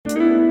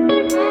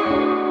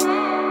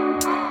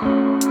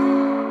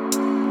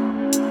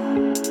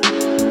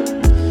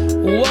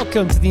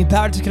Welcome to the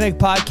Empowered to Connect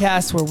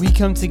podcast, where we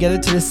come together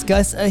to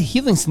discuss a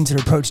healing-centered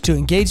approach to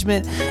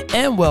engagement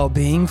and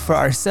well-being for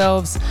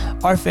ourselves,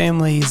 our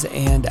families,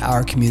 and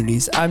our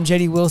communities. I'm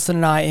JD Wilson,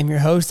 and I am your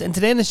host. And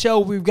today on the show,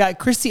 we've got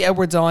Christy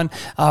Edwards on,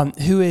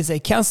 who is a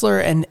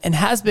counselor and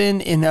has been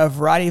in a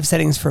variety of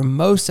settings for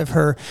most of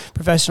her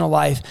professional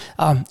life.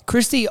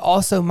 Christy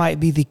also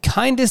might be the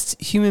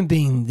kindest human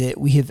being that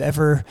we have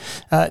ever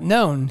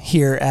known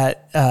here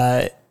at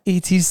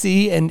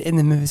ETC and in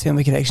the Memphis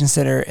Family Connection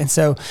Center. And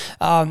so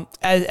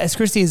as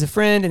Christy is a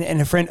friend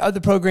and a friend of the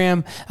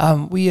program,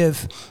 we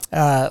have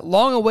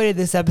long awaited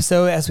this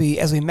episode as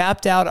we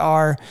mapped out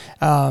our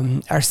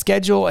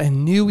schedule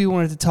and knew we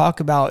wanted to talk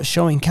about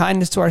showing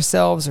kindness to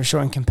ourselves or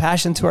showing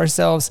compassion to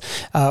ourselves.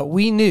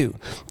 We knew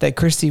that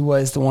Christy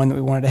was the one that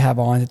we wanted to have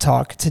on to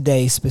talk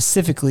today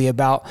specifically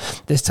about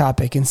this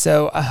topic. And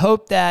so I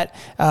hope that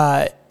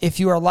if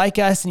you are like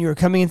us and you are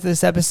coming into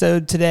this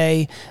episode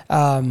today,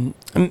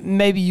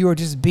 maybe you are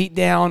just beat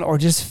down or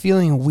just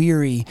feeling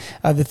weary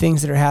of the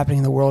things that are happening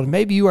in the world.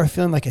 Maybe you are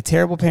feeling like a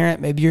terrible parent.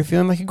 Maybe you're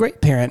feeling like a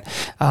great parent.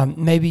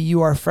 Maybe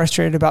you are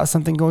frustrated about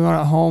something going on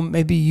at home.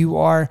 Maybe you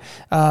are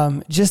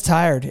just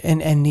tired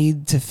and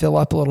need to fill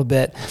up a little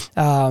bit.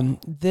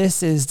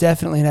 This is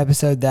definitely an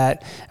episode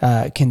that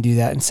can do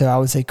that. And so I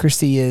would say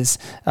Christy is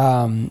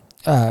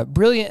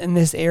brilliant in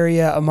this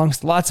area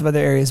amongst lots of other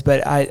areas,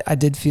 but I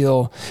did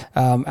feel,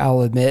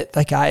 I'll admit,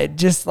 like I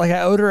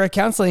owed her a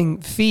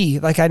counseling fee,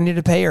 like I needed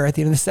to pay her at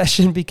the end of the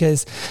session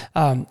because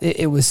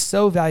it was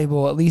so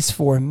valuable, at least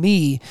for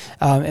me,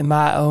 in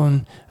my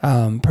own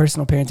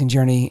personal parenting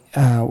journey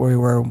where we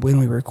were when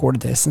we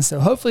recorded this. And so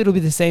hopefully it'll be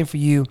the same for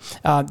you.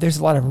 There's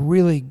a lot of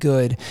really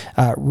good,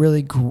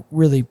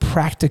 really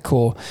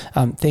practical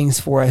things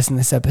for us in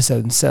this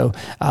episode. And so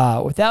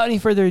without any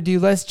further ado,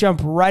 let's jump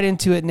right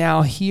into it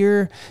now. Here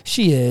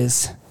she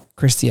is,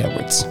 Christy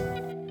Edwards.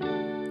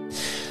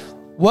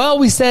 Well,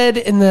 we said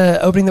in the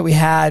opening that we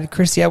had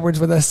Christy Edwards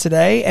with us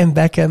today, and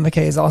Becca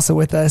McKay is also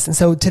with us. And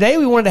so today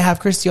we wanted to have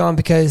Christy on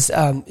because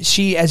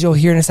she, as you'll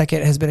hear in a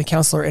second, has been a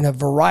counselor in a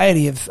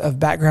variety of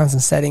backgrounds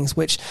and settings,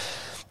 which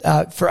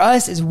for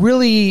us is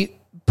really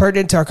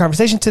pertinent to our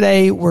conversation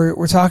today.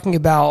 We're talking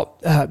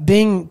about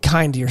being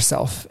kind to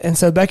yourself. And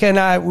so Becca and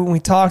I, when we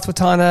talked with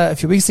Tana a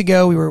few weeks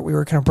ago, we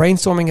were kind of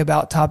brainstorming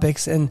about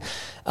topics. And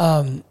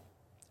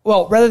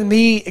well, rather than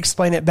me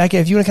explain it, Becca,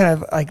 if you want to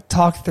kind of like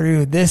talk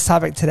through this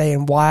topic today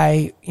and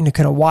why,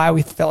 kind of why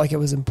we felt like it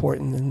was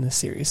important in this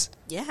series.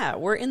 Yeah,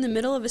 we're in the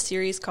middle of a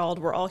series called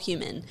We're All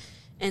Human.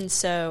 And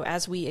so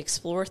as we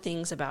explore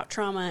things about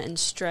trauma and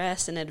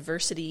stress and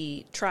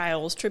adversity,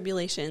 trials,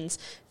 tribulations,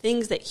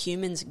 things that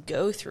humans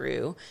go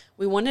through,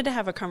 we wanted to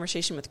have a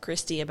conversation with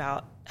Christy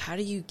about how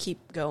do you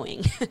keep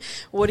going?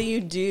 What do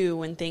you do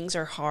when things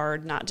are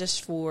hard, not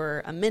just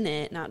for a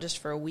minute, not just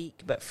for a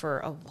week, but for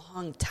a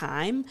long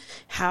time?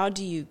 How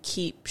do you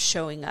keep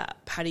showing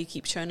up? How do you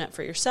keep showing up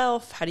for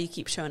yourself? How do you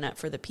keep showing up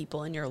for the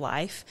people in your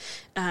life?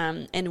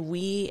 And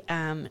we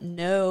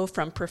know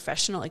from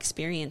professional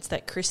experience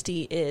that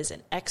Christy is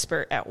an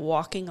expert at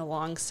walking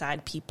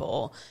alongside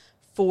people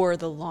for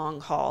the long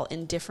haul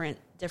in different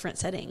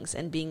settings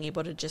and being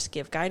able to just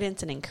give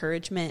guidance and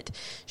encouragement.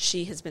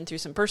 She has been through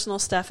some personal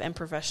stuff and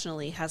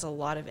professionally has a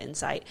lot of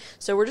insight.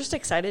 So we're just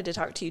excited to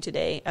talk to you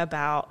today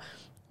about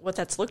what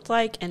that's looked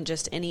like and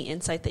just any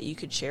insight that you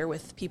could share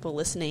with people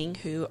listening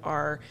who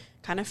are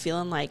kind of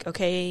feeling like,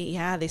 okay,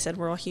 yeah, they said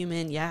we're all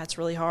human. Yeah, it's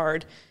really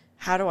hard.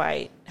 How do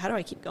I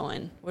keep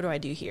going? What do I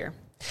do here?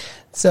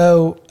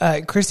 So,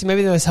 Christy,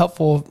 maybe the most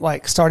helpful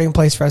starting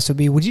place for us would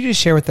be, would you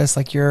just share with us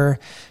your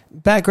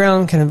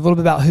background, kind of a little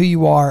bit about who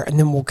you are, and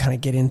then we'll kind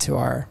of get into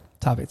our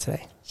topic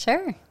today.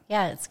 Sure.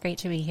 Yeah, it's great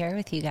to be here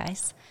with you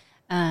guys.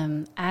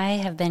 I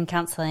have been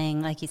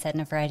counseling, like you said, in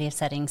a variety of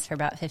settings for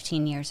about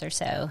 15 years or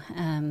so,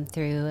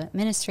 through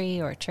ministry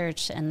or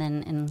church, and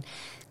then in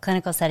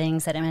clinical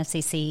settings at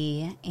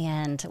MFCC,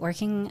 and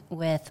working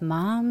with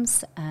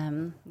moms,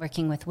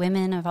 working with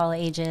women of all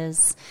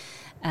ages,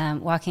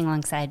 walking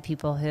alongside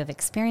people who have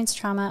experienced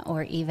trauma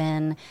or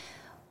even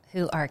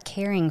who are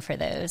caring for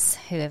those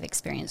who have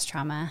experienced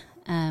trauma.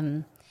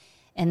 And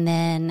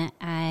then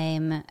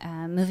I'm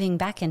moving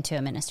back into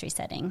a ministry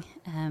setting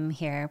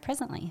here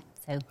presently.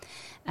 So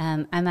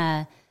I'm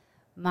a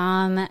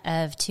mom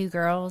of two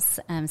girls,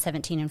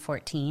 17 and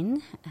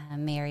 14,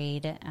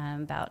 married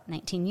about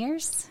 19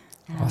 years.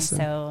 Awesome.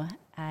 So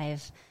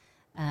I've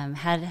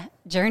had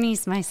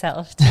journeys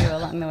myself too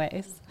along the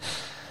ways.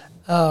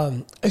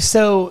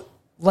 So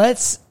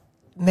let's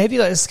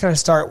kind of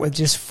start with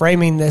just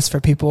framing this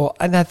for people.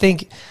 And I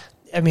think,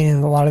 in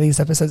a lot of these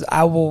episodes,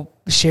 I will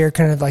share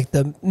kind of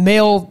the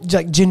male,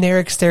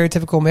 generic,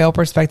 stereotypical male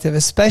perspective,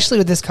 especially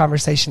with this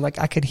conversation.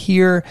 I could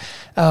hear,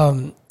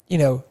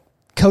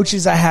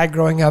 coaches I had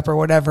growing up or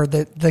whatever,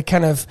 the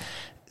kind of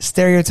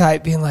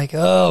stereotype being like,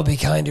 oh, be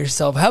kind to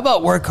yourself. How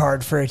about work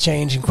hard for a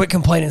change and quit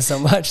complaining so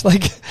much?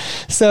 Like,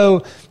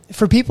 so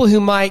for people who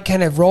might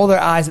kind of roll their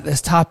eyes at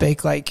this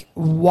topic, like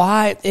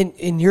why,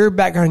 in your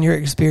background, your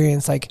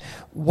experience, like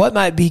what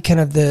might be kind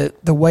of the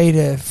way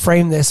to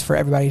frame this for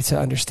everybody to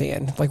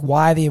understand? Like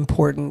why the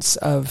importance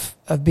of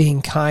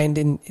being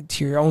kind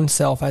to your own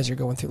self as you're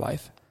going through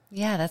life?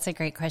 Yeah, that's a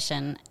great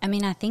question. I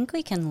mean, I think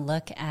we can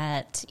look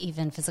at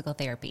even physical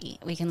therapy.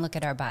 We can look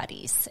at our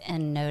bodies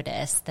and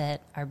notice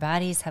that our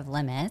bodies have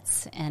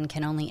limits and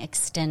can only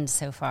extend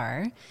so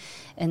far.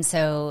 And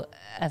so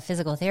a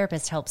physical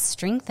therapist helps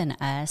strengthen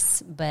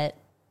us, but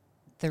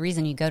the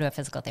reason you go to a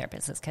physical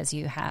therapist is because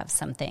you have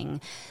something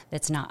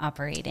that's not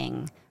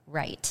operating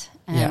right.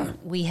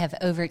 We have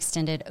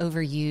overextended,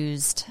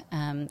 overused,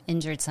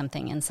 injured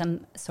something in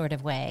some sort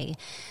of way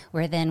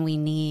where then we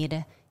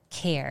need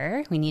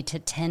care. We need to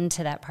tend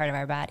to that part of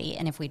our body.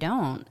 And if we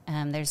don't,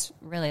 there's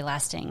really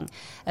lasting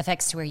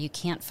effects to where you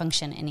can't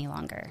function any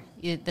longer.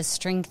 The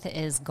strength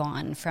is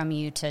gone from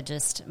you to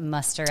just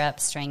muster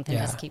up strength and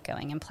just keep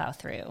going and plow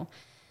through.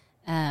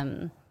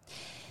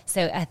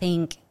 So I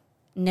think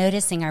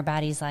noticing our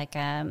bodies, like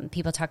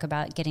people talk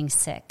about getting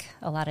sick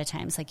a lot of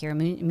times, like your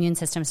immune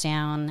system's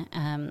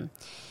down,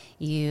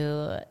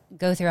 you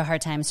go through a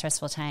hard time,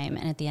 stressful time,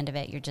 and at the end of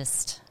it, you're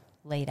just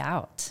laid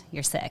out,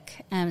 you're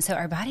sick. So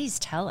our bodies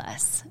tell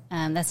us.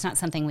 That's not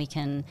something we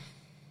can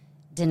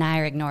deny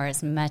or ignore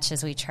as much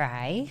as we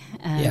try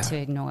to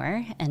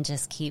ignore and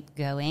just keep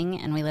going.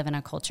 And we live in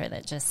a culture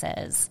that just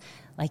says,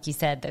 like you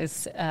said,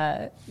 those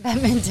that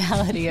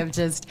mentality of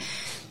just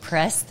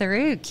press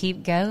through,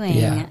 keep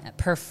going,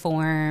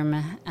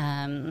 perform.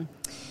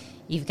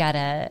 You've got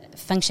to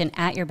function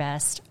at your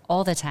best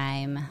all the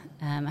time,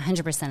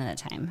 100% of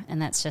the time.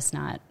 And that's just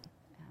not,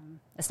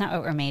 that's not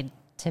what we're made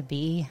to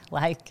be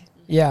like.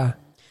 Yeah.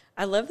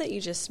 I love that you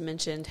just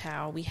mentioned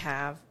how we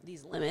have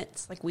these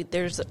limits. Like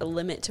there's a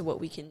limit to what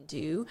we can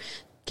do.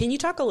 Can you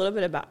talk a little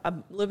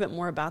bit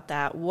more about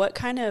that? What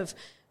kind of,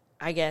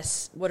 I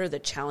guess, what are the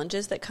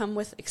challenges that come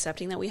with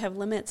accepting that we have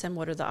limits, and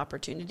what are the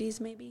opportunities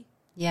maybe?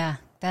 Yeah,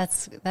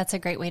 that's a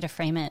great way to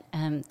frame it.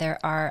 There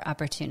are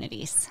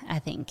opportunities, I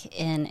think,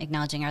 in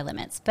acknowledging our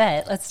limits.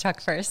 But let's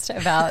talk first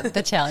about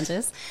the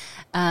challenges.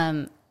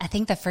 I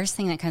think the first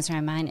thing that comes to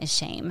my mind is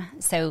shame.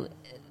 So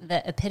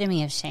the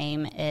epitome of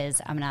shame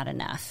is I'm not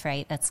enough,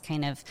 right? That's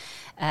kind of,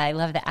 I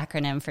love the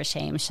acronym for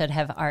shame, should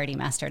have already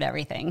mastered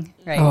everything,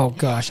 right? Oh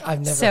gosh, I've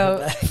never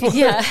heard that before.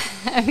 Yeah,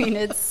 I mean,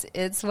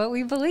 it's what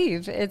we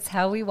believe. It's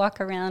how we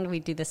walk around. We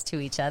do this to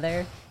each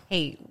other.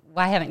 Hey,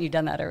 why haven't you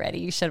done that already?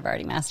 You should have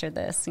already mastered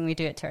this. And we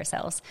do it to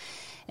ourselves.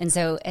 And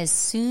so as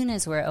soon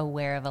as we're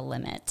aware of a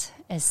limit,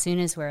 as soon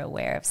as we're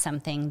aware of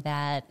something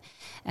that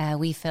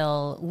we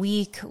feel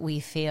weak, we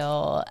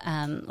feel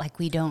like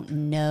we don't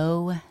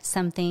know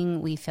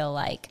something, we feel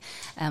like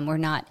we're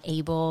not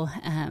able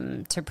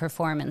to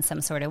perform in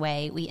some sort of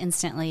way, we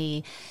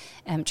instantly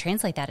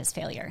translate that as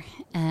failure.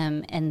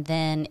 And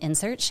then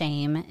insert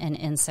shame and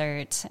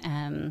insert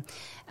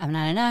I'm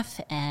not enough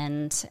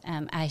and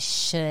I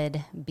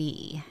should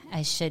be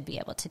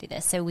able to do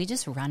this. So we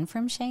just run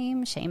from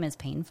shame. Shame is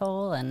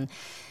painful and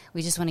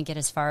we just want to get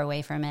as far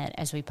away from it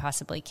as we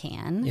possibly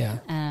can. Yeah.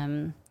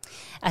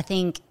 I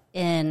think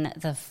on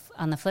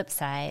the flip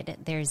side,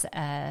 there's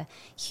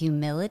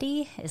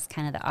humility is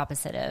kind of the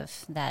opposite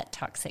of that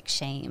toxic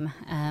shame,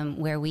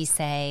 where we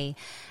say,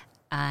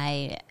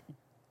 I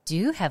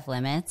do have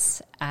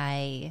limits.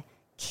 I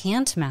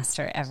can't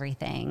master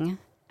everything.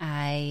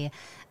 I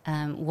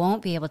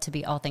won't be able to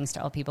be all things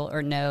to all people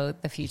or know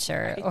the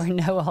future or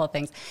know all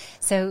things.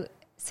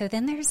 So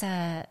then there's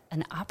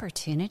an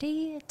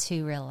opportunity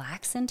to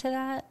relax into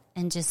that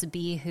and just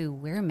be who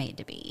we're made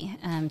to be,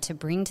 to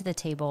bring to the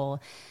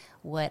table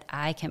what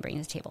I can bring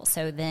to the table.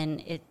 So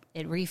then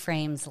it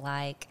reframes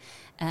like,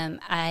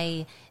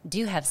 I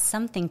do have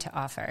something to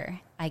offer.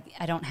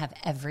 I don't have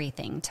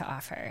everything to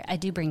offer. I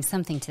do bring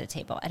something to the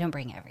table. I don't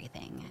bring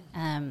everything.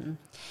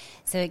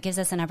 So it gives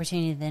us an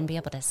opportunity to then be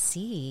able to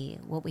see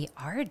what we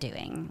are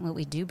doing, what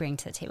we do bring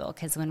to the table.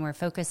 Because when we're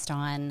focused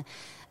on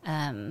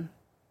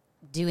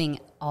doing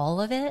all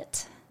of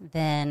it,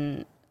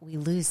 then we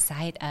lose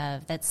sight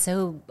of that's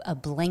so a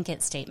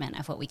blanket statement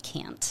of what we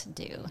can't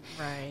do.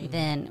 Right.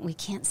 Then we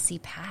can't see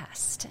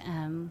past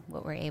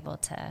what we're able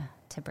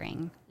to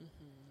bring.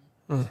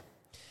 Mm.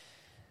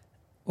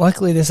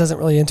 Luckily, this doesn't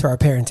really enter our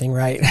parenting,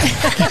 right?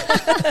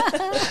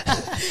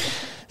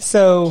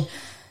 So,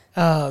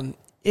 do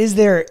you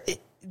feel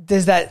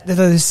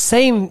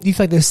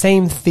like those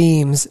same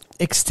themes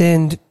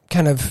extend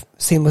kind of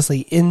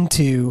seamlessly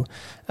into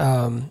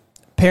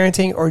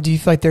parenting, or do you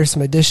feel like there's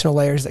some additional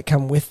layers that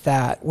come with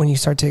that when you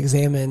start to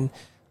examine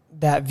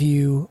that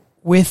view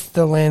with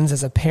the lens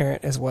as a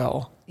parent as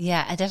well?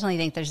 Yeah, I definitely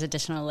think there's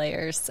additional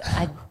layers.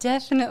 It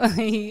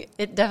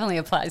definitely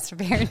applies to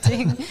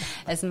parenting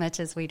as much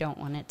as we don't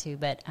want it to.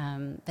 But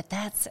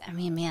that's, I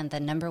mean, man, the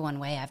number one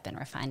way I've been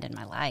refined in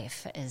my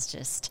life is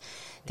just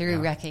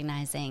through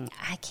recognizing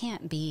I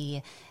can't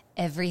be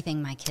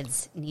everything my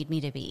kids need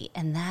me to be.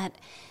 And that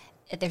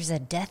there's a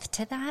death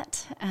to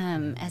that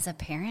as a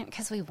parent,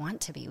 because we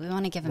want to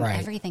give them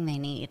everything they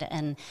need.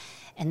 And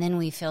then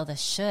we feel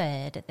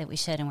that we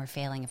should, and we're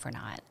failing if we're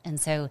not. And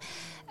so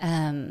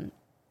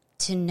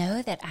to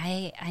know that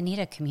I need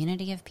a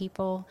community of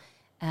people.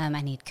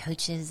 I need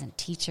coaches and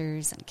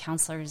teachers and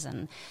counselors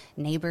and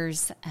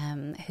neighbors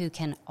who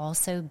can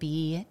also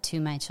be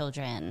to my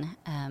children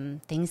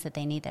things that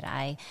they need that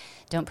I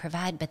don't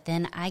provide. But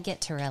then I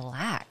get to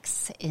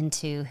relax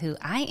into who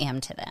I am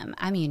to them.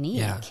 I'm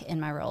unique in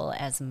my role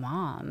as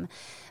mom.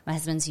 My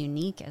husband's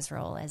unique as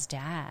role as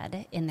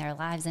dad in their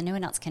lives, and no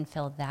one else can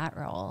fill that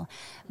role.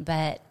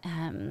 But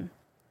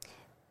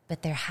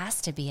there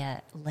has to be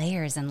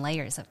layers and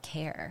layers of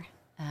care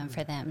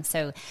for them.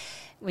 So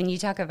when you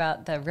talk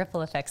about the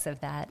ripple effects of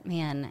that,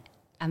 man,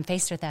 I'm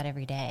faced with that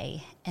every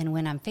day. And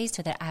when I'm faced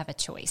with it, I have a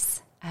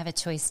choice. I have a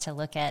choice to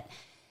look at,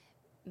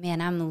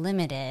 man, I'm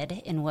limited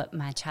in what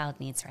my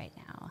child needs right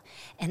now.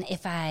 And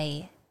if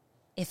I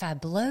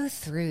blow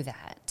through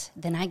that,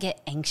 then I get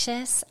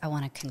anxious. I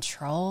want to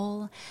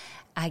control.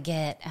 I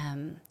get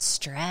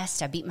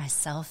stressed. I beat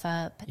myself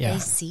up. Yeah. They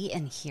see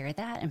and hear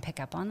that and pick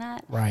up on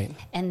that. Right.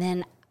 And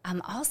then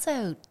I'm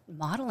also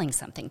modeling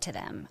something to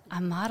them.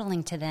 I'm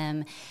modeling to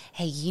them,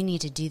 hey, you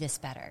need to do this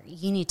better.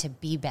 You need to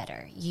be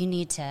better. You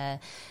need to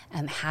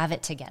have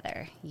it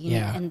together.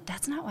 And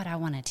that's not what I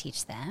want to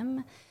teach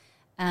them.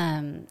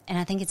 And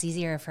I think it's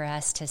easier for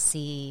us to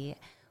see,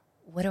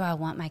 what do I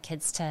want my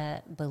kids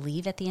to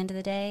believe at the end of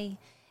the day?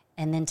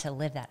 And then to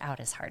live that out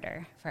is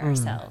harder for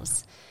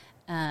ourselves.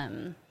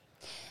 But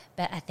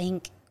I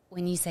think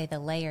when you say the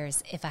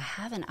layers, if I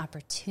have an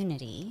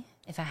opportunity,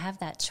 if I have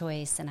that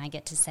choice and I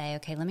get to say,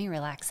 okay, let me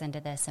relax into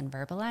this and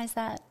verbalize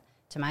that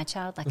to my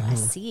child, like I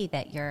see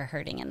that you're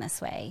hurting in this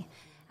way.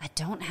 I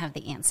don't have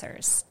the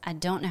answers. I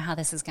don't know how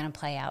this is going to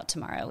play out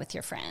tomorrow with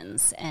your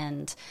friends,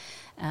 and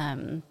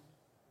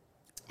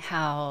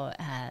how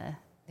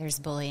there's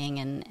bullying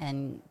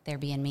and they're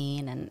being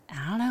mean, and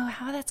I don't know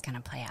how that's going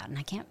to play out, and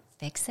I can't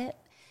fix it.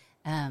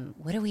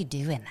 What do we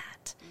do in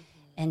that?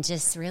 And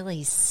just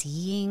really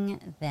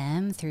seeing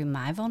them through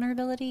my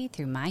vulnerability,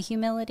 through my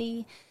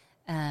humility,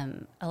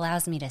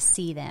 allows me to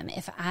see them.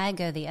 If I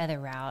go the other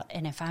route,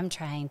 and if I'm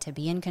trying to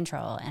be in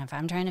control, and if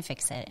I'm trying to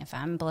fix it, if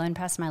I'm blowing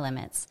past my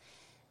limits,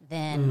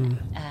 then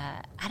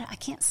I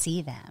can't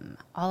see them.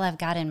 All I've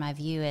got in my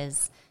view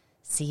is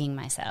seeing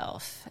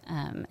myself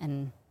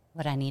and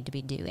what I need to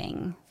be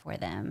doing for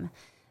them.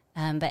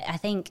 But I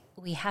think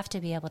we have to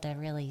be able to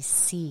really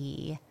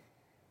see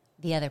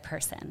the other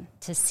person.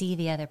 To see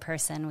the other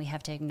person, we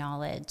have to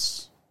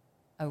acknowledge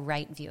a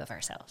right view of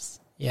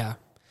ourselves. Yeah.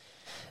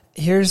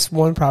 Here's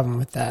one problem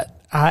with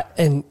that. I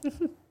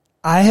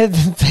have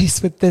been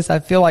faced with this. I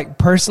feel like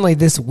personally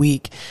this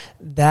week,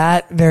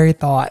 that very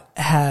thought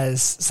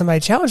has somebody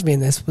challenged me in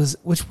this,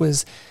 which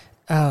was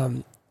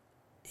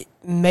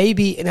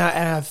maybe, and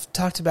I've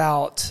talked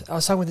about, I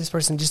was talking with this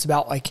person just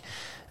about like,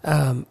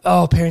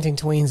 parenting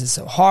tweens is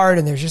so hard,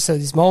 and there's just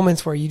these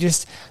moments where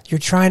you're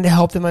trying to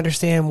help them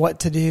understand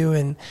what to do,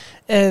 and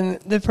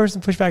the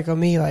person pushed back on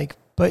me like,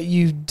 but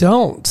you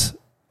don't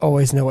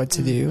always know what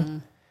to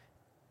do.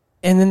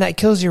 And then that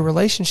kills your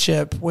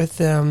relationship with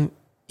them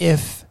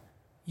if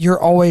you're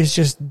always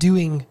just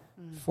doing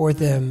for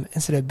them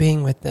instead of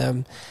being with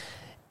them.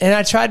 And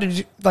I tried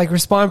to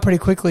respond pretty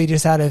quickly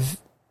just out of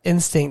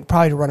instinct,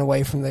 probably to run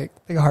away from the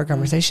hard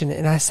conversation.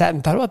 And I sat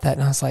and thought about that,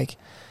 and I was like,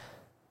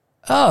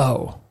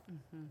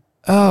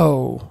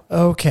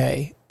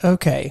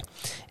 okay.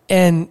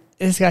 And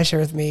this guy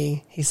shared with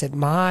me, he said,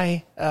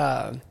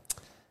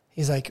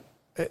 he's like,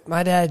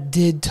 my dad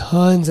did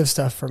tons of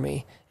stuff for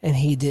me, and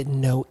he didn't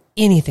know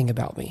anything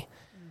about me.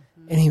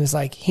 And he was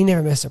like, he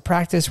never missed a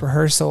practice,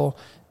 rehearsal,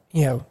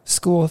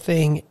 school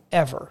thing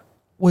ever.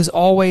 Was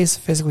always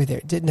physically there.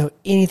 Didn't know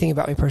anything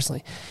about me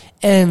personally.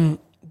 And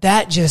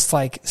that just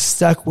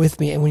stuck with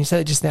me. And when you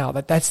said it just now,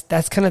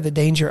 that's kind of the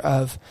danger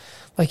of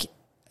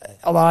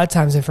a lot of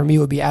times, and for me, it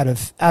would be out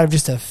of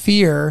just a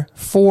fear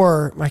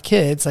for my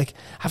kids.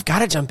 I've got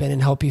to jump in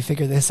and help you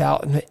figure this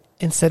out. And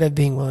instead of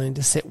being willing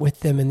to sit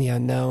with them in the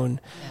unknown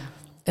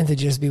and to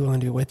just be willing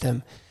to be with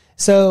them.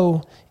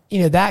 So,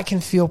 that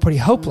can feel pretty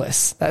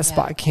hopeless, that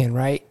spot can,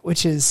 right?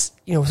 Which is,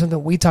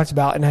 something we talked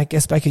about. And I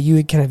guess, Becca, you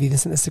would kind of even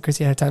sent this to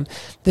Chrissy ahead of time.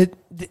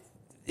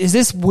 Is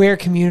this where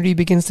community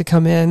begins to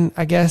come in,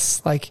 I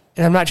guess? And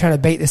I'm not trying to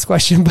bait this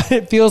question, but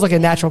it feels like a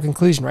natural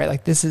conclusion,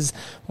 right? This is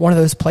one of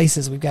those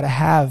places we've got to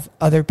have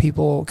other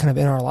people kind of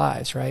in our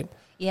lives, right?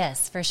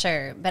 Yes, for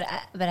sure. But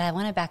I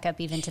want to back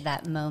up even to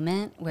that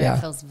moment where it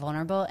feels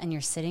vulnerable, and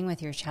you're sitting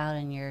with your child,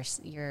 and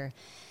you're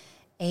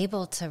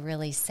able to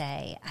really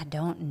say, I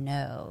don't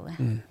know.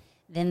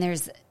 Then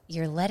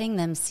you're letting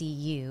them see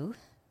you,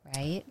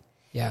 right?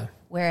 Yeah.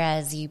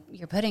 Whereas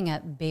you're putting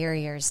up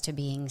barriers to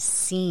being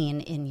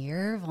seen in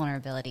your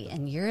vulnerability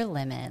and your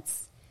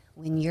limits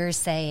when you're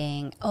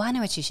saying, oh, I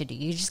know what you should do.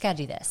 You just got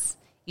to do this.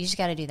 You just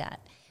got to do that.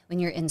 When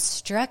you're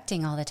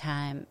instructing all the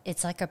time,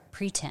 it's like a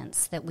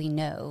pretense that we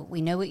know.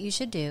 We know what you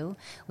should do.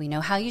 We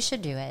know how you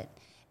should do it.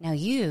 Now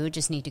you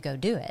just need to go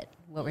do it,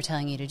 what we're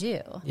telling you to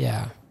do.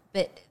 Yeah.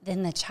 But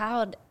then the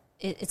child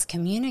it's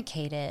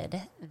communicated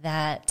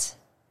that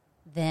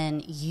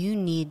then you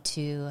need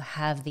to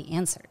have the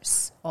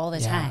answers all the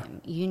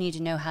time. You need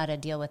to know how to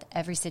deal with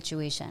every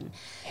situation,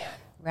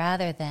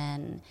 rather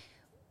than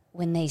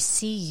when they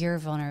see your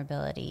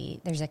vulnerability,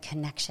 there's a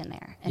connection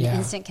there, an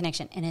instant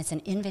connection. And it's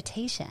an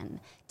invitation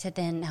to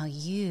then, now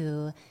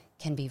you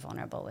can be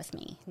vulnerable with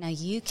me. Now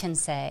you can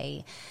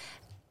say,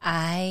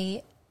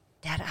 Dad,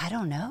 I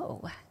don't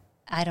know.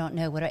 I don't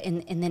know what,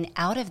 and then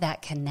out of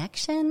that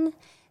connection,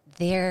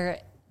 there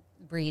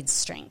breeds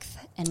strength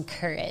and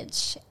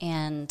courage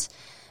and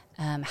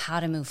how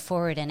to move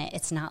forward in it.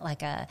 It's not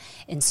like a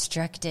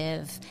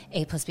instructive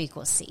A + B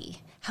 =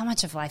 C. How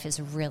much of life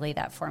is really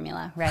that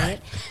formula,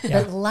 right?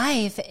 But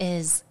life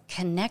is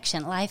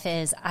connection. Life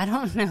is, I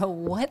don't know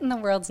what in the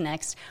world's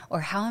next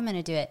or how I'm going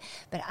to do it,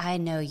 but I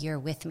know you're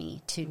with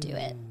me to do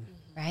it,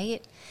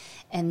 right?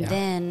 And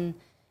then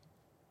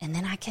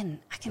I can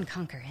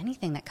conquer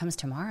anything that comes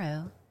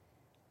tomorrow.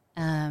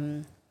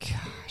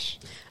 Gosh.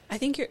 I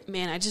think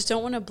I just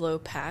don't want to blow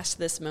past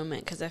this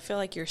moment, because I feel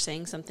like you're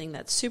saying something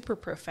that's super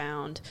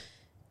profound,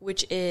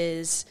 which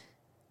is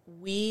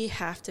we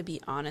have to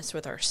be honest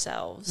with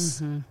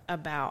ourselves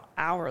about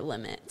our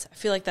limits. I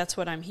feel like that's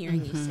what I'm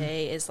hearing you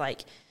say is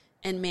like,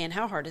 and man,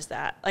 how hard is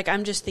that? Like,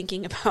 I'm just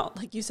thinking about,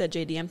 like you said,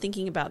 JD, I'm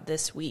thinking about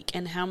this week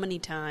and how many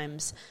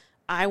times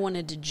I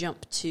wanted to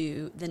jump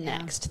to the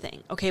next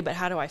thing. Okay, but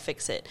how do I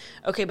fix it?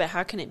 Okay, but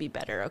how can it be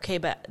better? Okay,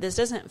 but this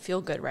doesn't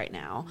feel good right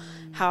now.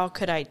 How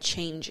could I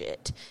change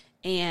it?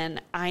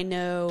 And I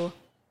know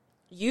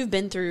you've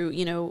been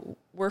through,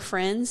 we're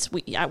friends.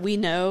 We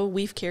know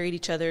we've carried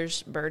each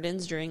other's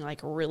burdens during like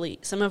really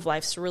some of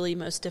life's really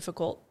most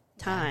difficult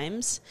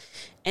times.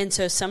 And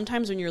so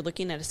sometimes when you're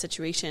looking at a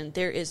situation,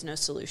 there is no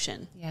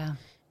solution. Yeah.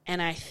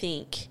 And I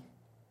think,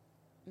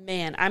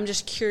 man, I'm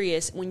just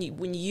curious, when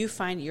you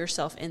find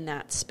yourself in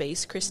that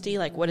space, Christy,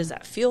 like, what does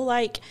that feel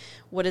like?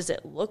 What does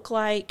it look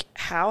like?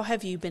 How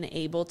have you been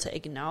able to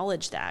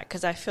acknowledge that?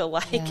 Because I feel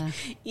like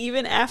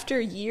even after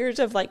years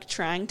of like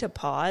trying to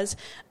pause,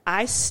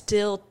 I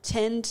still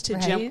tend to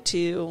jump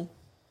to,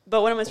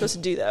 but what am I supposed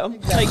to do though?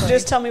 Exactly. Like,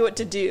 just tell me what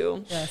to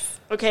do. Yes.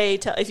 Okay,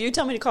 if you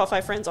tell me to call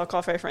 5 friends, I'll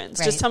call 5 friends.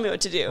 Right. Just tell me what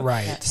to do.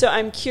 Right. So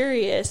I'm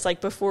curious, like,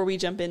 before we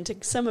jump into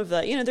some of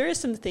the, there is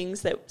some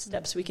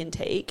steps we can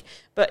take,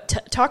 but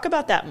talk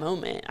about that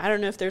moment. I don't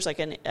know if there's like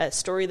a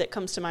story that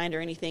comes to mind or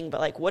anything, but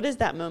like, what does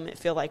that moment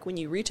feel like when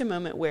you reach a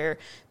moment where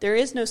there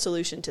is no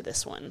solution to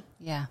this one?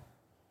 Yeah.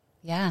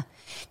 Yeah.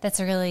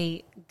 That's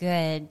really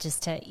good,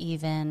 just to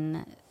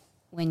even,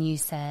 when you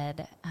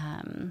said,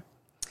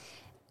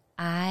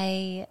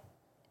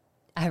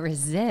 I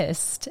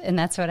resist, and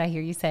that's what I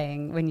hear you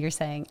saying when you're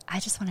saying, I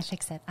just want to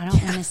fix it. I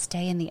don't want to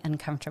stay in the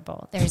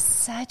uncomfortable. There's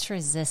such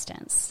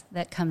resistance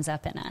that comes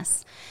up in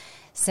us.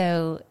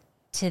 So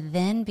to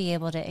then be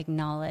able to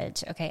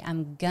acknowledge, okay,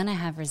 I'm going to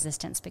have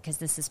resistance because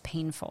this is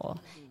painful.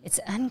 It's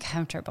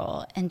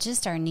uncomfortable. And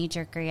just our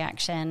knee-jerk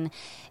reaction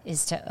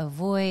is to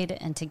avoid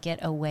and to get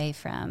away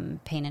from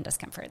pain and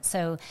discomfort.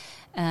 So,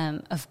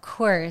 of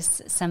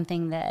course,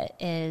 something that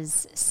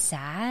is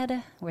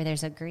sad, where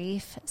there's a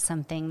grief,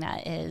 something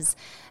that is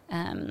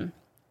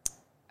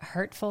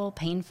hurtful,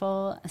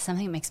 painful,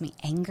 something that makes me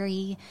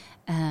angry,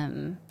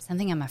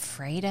 something I'm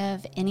afraid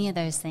of, any of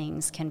those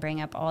things can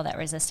bring up all that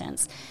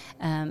resistance,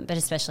 but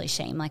especially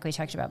shame, like we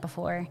talked about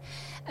before.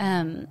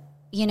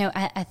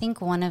 I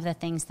think one of the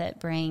things that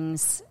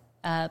brings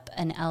up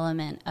an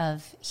element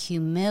of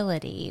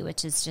humility,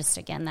 which is just,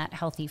 again, that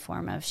healthy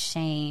form of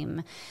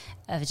shame,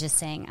 of just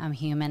saying I'm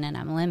human and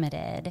I'm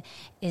limited,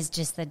 is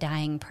just the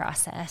dying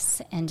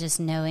process, and just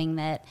knowing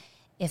that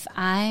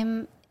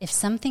if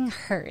something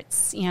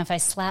hurts, if I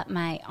slap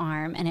my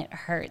arm and it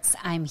hurts,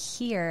 I'm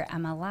here,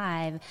 I'm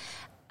alive,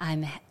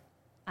 I'm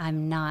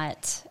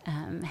not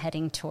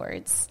heading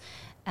towards,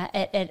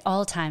 at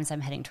all times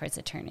I'm heading towards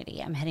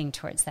eternity. I'm heading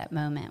towards that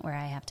moment where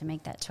I have to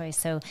make that choice.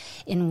 So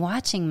in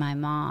watching my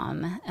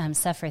mom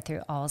suffer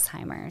through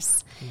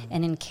Alzheimer's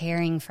and in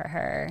caring for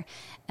her,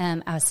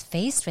 I was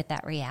faced with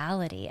that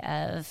reality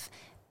of,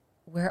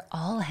 we're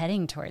all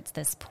heading towards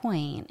this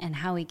point, and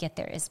how we get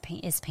there is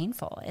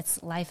painful.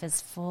 Life is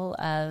full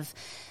of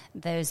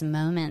those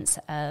moments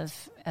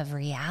of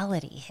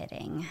reality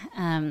hitting.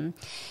 And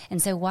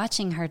so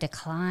watching her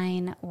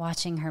decline,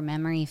 watching her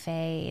memory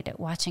fade,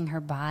 watching her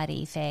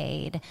body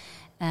fade,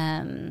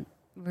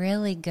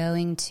 really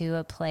going to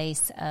a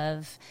place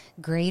of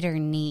greater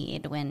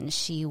need when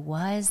she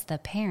was the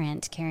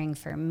parent caring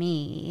for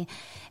me.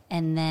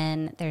 And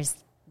then there's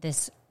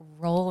this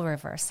role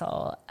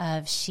reversal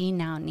of she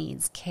now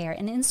needs care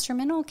and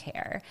instrumental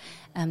care,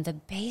 the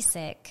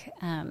basic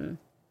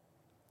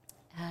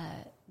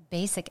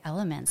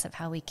elements of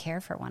how we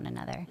care for one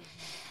another.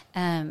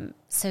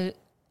 So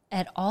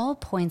at all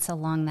points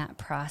along that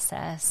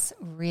process,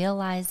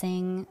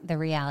 realizing the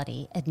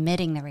reality,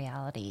 admitting the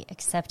reality,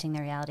 accepting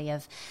the reality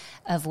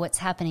of what's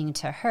happening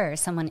to her,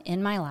 someone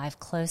in my life,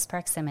 close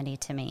proximity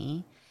to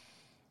me,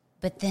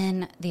 but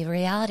then the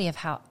reality of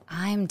how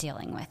I'm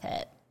dealing with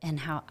it and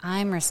how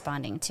I'm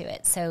responding to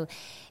it. So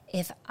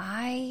if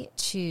I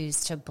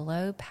choose to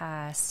blow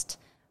past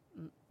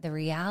the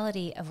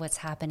reality of what's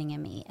happening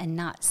in me and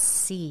not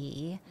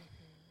see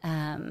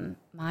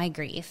my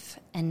grief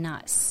and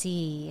not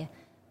see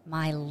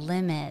my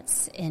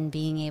limits in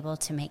being able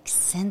to make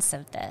sense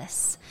of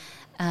this,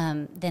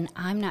 then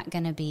I'm not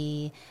going to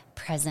be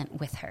present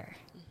with her,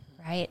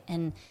 right?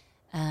 And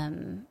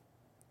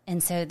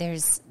so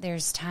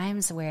there's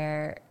times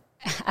where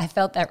I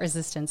felt that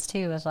resistance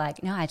too of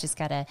like, no, I just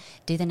got to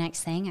do the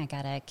next thing. I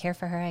got to care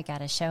for her. I got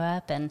to show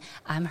up, and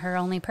I'm her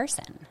only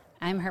person.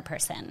 I'm her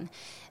person.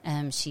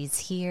 She's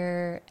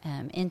here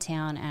in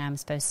town, and I'm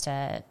supposed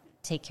to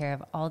take care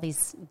of all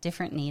these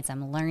different needs.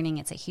 I'm learning.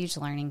 It's a huge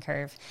learning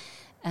curve.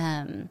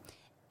 And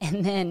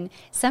then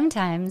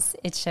sometimes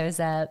it shows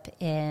up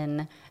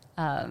in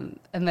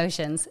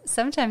emotions.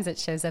 Sometimes it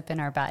shows up in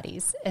our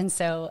bodies. And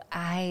so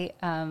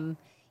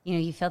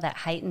you feel that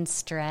heightened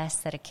stress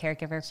that a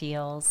caregiver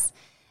feels.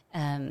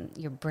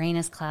 Your brain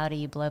is cloudy.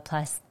 You blow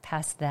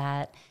past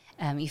that.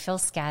 You feel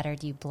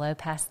scattered. You blow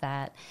past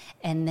that.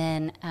 And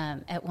then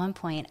at one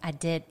point, I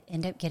did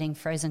end up getting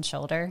frozen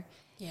shoulder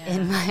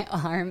in my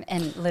arm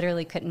and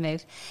literally couldn't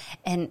move.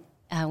 And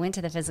I went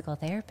to the physical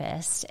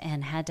therapist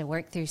and had to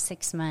work through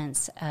 6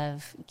 months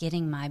of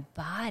getting my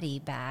body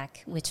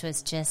back, which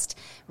was just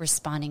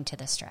responding to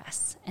the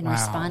stress and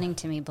responding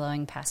to me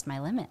blowing past my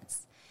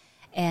limits.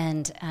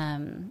 And,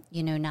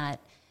 not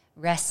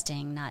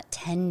resting, not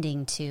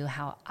tending to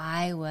how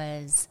I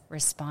was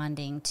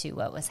responding to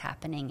what was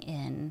happening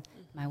in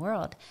my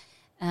world.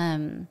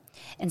 And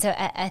so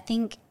I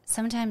think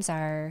sometimes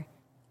our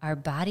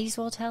bodies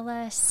will tell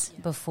us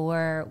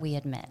before we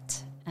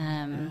admit.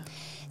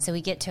 So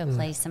we get to a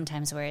place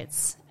sometimes where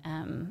it's,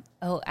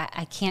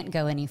 I can't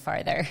go any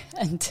farther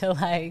until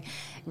I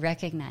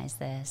recognize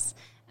this.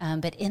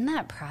 But in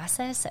that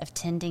process of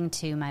tending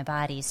to my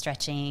body,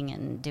 stretching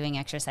and doing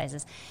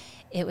exercises,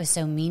 it was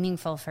so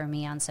meaningful for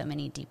me on so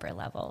many deeper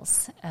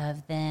levels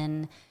of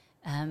then,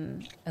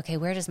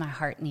 where does my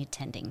heart need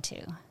tending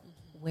to?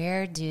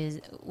 Where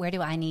do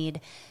I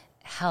need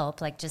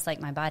help? Like, just like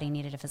my body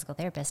needed a physical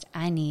therapist,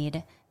 I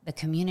need the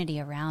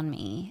community around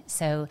me.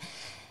 So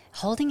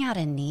holding out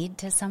a need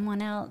to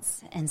someone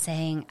else and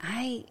saying,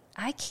 I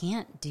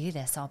can't do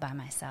this all by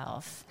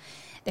myself.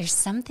 There's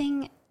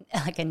something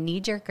like a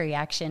knee-jerk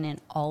reaction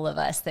in all of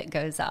us that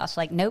goes off.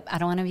 Like, nope, I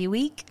don't want to be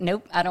weak.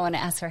 Nope, I don't want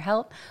to ask for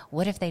help.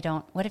 What if they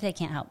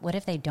can't help? What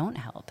if they don't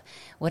help?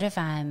 What if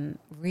I'm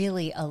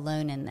really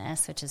alone in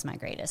this, which is my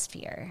greatest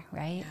fear,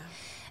 right?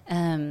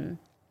 Yeah.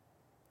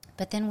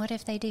 But then what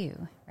if they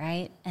do,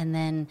 right? And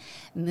then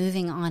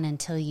moving on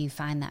until you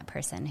find that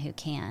person who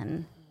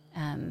can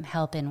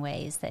help in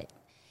ways that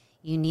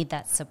you need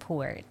that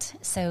support.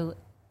 So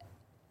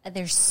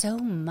there's so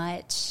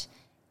much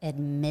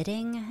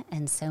admitting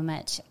and so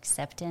much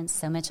acceptance,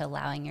 so much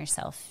allowing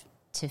yourself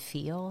to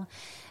feel,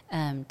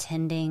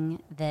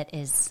 tending that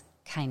is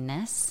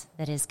kindness,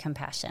 that is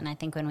compassion. I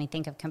think when we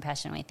think of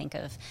compassion, we think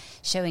of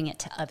showing it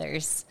to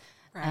others,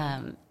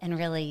 and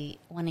really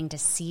wanting to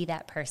see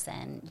that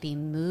person be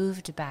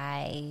moved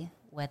by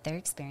what they're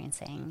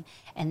experiencing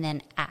and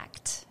then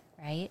act,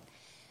 right?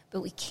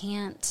 But we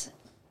can't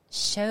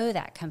show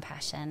that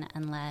compassion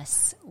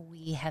unless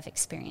we have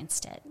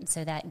experienced it. And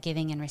so that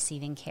giving and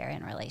receiving care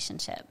in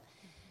relationship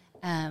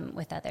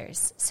with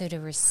others. So to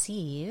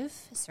receive,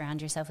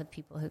 surround yourself with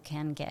people who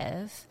can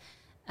give,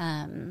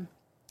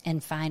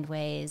 and find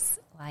ways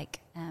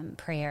like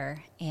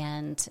prayer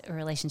and a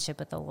relationship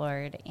with the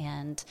Lord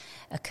and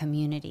a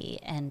community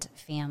and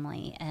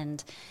family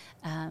and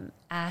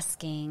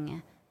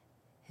asking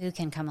who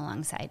can come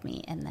alongside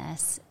me in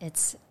this.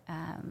 It's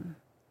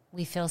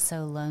we feel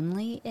so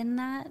lonely in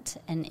that,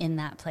 and in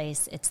that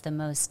place, it's the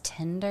most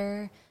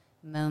tender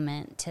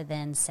moment to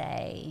then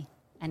say,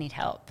 I need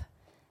help.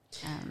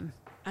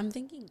 I'm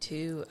thinking,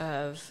 too,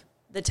 of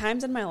the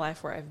times in my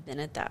life where I've been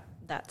at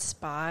that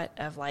spot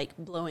of, like,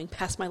 blowing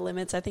past my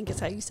limits, I think is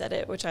how you said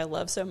it, which I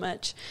love so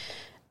much.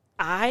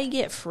 I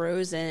get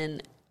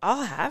frozen.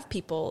 I'll have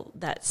people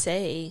that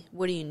say,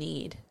 what do you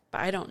need?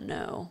 But I don't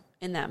know.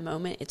 In that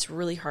moment, it's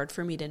really hard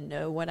for me to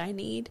know what I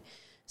need.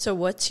 So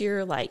what's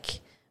your,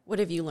 like, what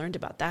have you learned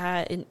about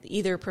that, in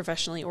either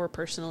professionally or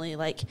personally?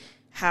 Like,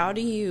 how do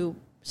you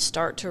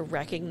start to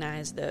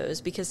recognize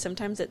those? Because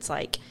sometimes it's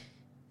like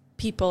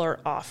people are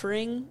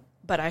offering,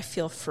 but I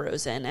feel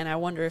frozen. And I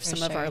wonder if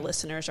some of our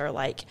listeners are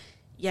like,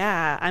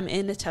 yeah, I'm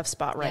in a tough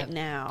spot right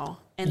now.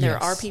 And there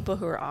are people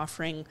who are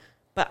offering,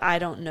 but I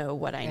don't know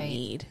what I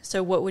need.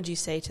 So what would you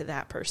say to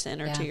that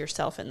person or to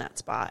yourself in that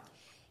spot?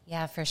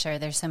 Yeah, for sure.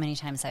 There's so many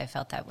times I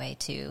felt that way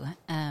too.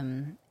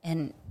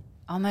 And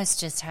almost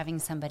just having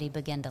somebody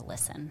begin to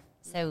listen.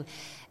 So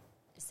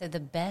the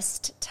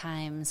best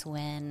times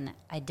when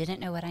I didn't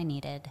know what I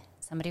needed,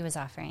 somebody was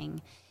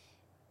offering,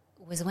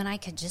 was when I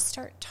could just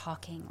start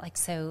talking. Like,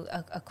 so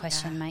a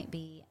question might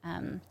be,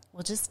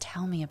 well, just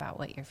tell me about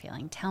what you're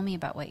feeling. Tell me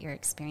about what you're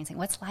experiencing.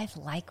 What's life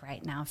like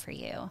right now for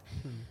you?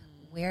 Mm-hmm.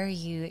 Where are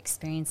you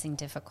experiencing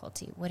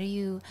difficulty? What are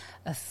you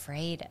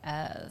afraid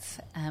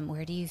of?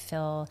 Where do you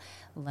feel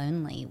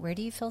lonely? Where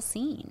do you feel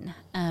seen?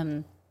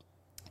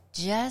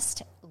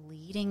 Just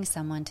leading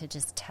someone to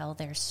just tell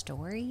their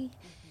story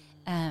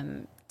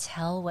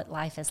tell what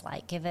life is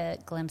like. Give a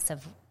glimpse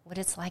of what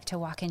it's like to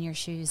walk in your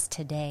shoes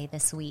today,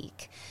 this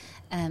week.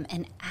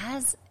 And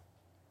as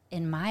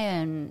in my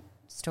own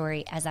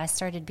story, as I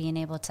started being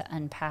able to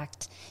unpack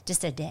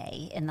just a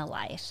day in the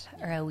life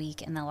or a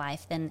week in the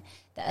life, then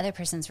the other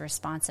person's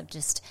response of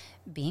just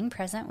being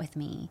present with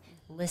me,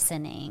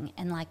 listening,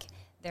 and like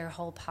their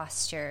whole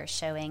posture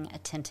showing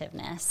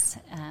attentiveness,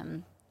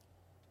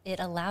 it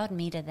allowed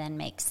me to then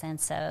make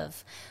sense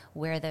of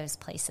where those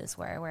places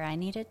were, where I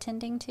needed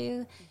tending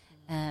to.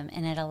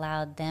 And it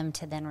allowed them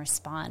to then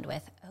respond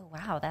with, oh,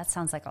 wow, that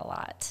sounds like a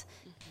lot.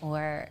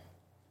 Or,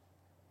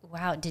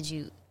 wow, did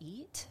you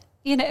eat,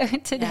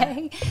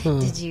 today? Yeah.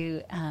 Did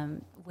you,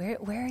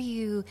 where are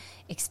you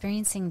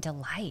experiencing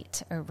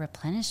delight or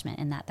replenishment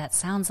in that? That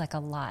sounds like a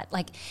lot.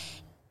 Like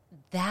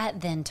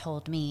that then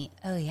told me,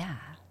 oh, yeah,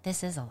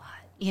 this is a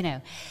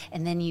lot,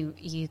 And then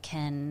you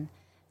can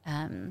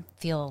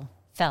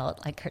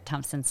felt, like Kurt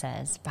Thompson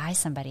says, by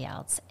somebody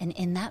else. And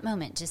in that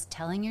moment, just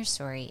telling your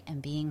story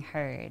and being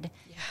heard.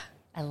 Yeah.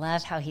 I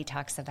love how he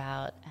talks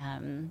about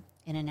in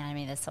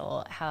Anatomy of the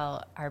Soul,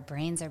 how our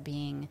brains are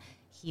being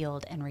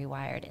healed and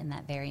rewired in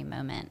that very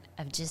moment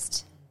of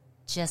just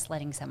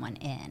letting someone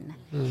in.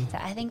 So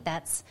I think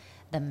that's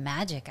the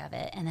magic of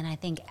it. And then I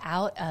think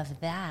out of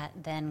that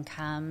then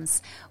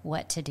comes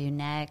what to do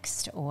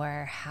next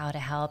or how to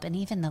help. And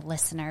even the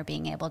listener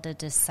being able to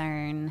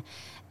discern,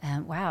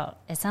 wow,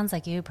 it sounds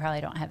like you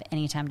probably don't have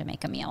any time to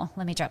make a meal.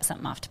 Let me drop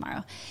something off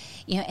tomorrow.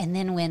 And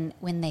then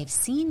when they've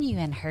seen you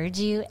and heard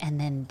you and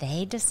then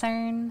they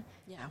discern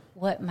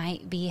what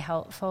might be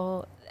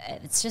helpful,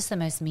 it's just the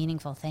most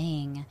meaningful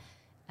thing.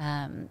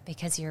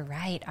 Because you're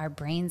right, our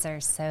brains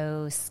are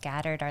so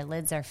scattered, our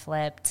lids are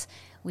flipped.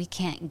 We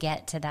can't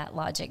get to that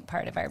logic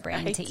part of our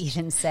brain to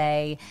even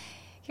say,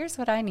 here's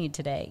what I need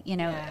today,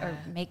 or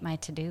make my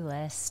to-do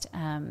list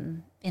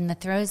in the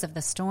throes of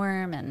the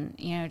storm and,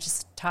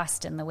 just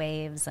tossed in the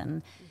waves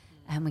and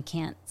we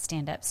can't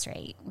stand up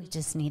straight. We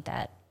just need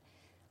that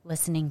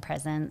listening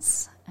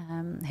presence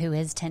who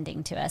is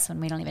tending to us when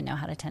we don't even know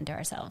how to tend to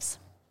ourselves.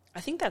 I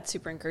think that's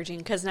super encouraging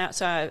because now,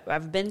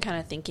 I've been kind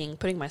of thinking,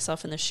 putting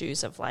myself in the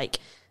shoes of like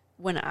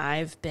when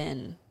I've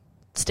been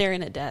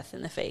staring at death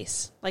in the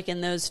face, like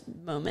in those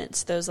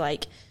moments, those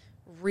like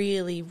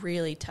really,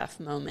 really tough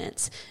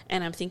moments.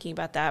 And I'm thinking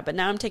about that. But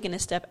now I'm taking a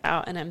step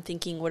out and I'm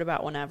thinking, what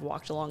about when I've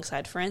walked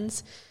alongside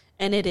friends?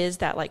 And it is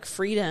that like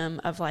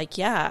freedom of like,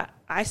 yeah,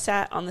 I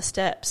sat on the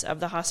steps of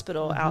the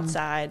hospital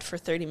outside for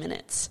 30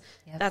 minutes.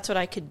 Yep. That's what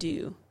I could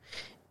do.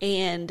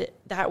 And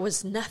that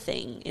was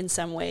nothing in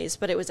some ways,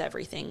 but it was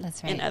everything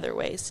in other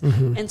ways.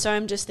 And so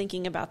I'm just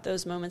thinking about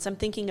those moments. I'm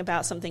thinking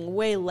about something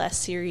way less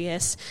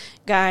serious.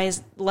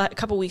 Guys, a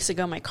couple weeks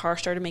ago, my car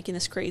started making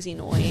this crazy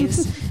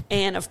noise.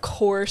 And of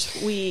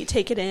course, we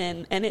take it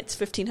in and it's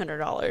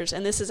 $1,500.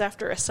 And this is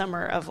after a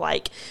summer of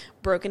like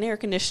broken air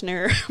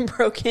conditioner,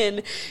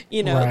 broken,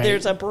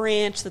 there's a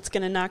branch that's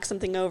going to knock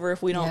something over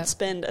if we don't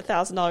spend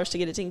 $1,000 to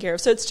get it taken care of.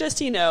 So it's just,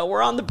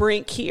 we're on the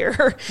brink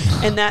here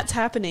and that's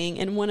happening.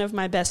 And one of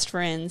my best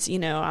friends,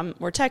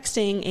 we're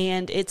texting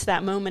and it's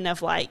that moment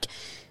of like,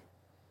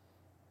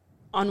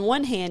 on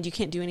one hand, you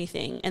can't do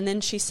anything. And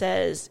then she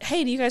says,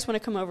 hey, do you guys want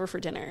to come over for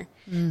dinner?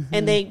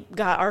 And they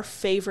got our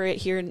favorite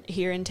here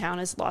in town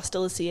is Las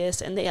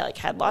Delicias. And they like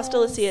had Las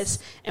Delicias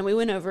and we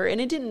went over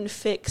and it didn't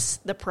fix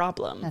the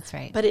problem. That's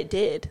right. But it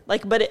did.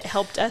 But it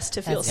helped us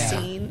to feel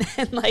seen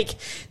and like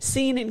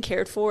seen and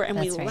cared for. And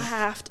we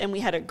laughed and we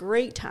had a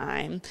great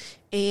time.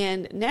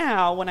 And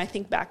now when I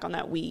think back on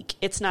that week,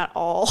 it's not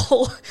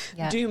all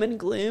doom and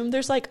gloom.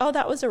 There's like, oh,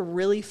 that was a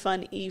really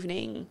fun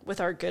evening with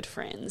our good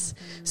friends.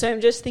 So I'm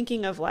just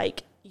thinking of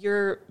like,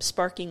 you're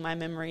sparking my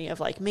memory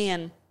of like,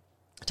 man,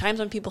 times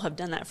when people have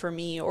done that for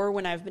me or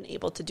when I've been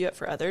able to do it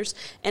for others.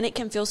 And it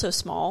can feel so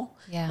small.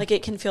 Yeah. Like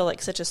it can feel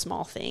like such a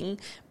small thing.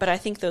 But I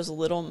think those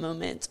little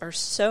moments are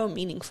so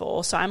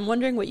meaningful. So I'm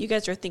wondering what you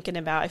guys are thinking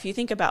about. If you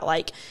think about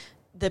like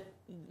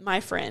my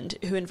friend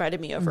who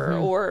invited me over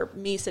or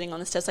me sitting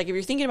on the steps, like if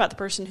you're thinking about the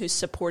person who's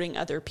supporting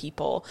other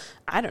people,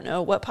 I don't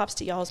know, what pops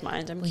to y'all's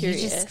mind? I'm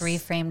curious. You just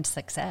reframed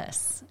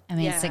success. I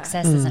mean,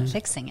 success isn't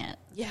fixing it,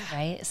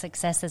 right?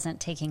 Success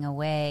isn't taking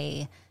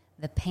away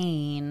the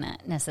pain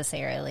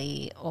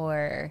necessarily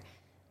or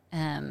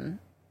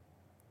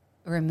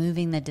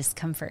removing the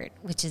discomfort,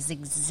 which is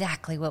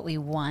exactly what we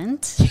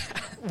want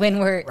when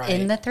we're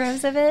in the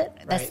throes of it.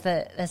 That's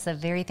the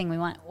very thing we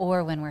want.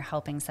 Or when we're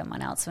helping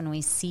someone else, when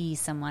we see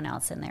someone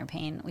else in their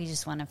pain, we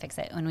just want to fix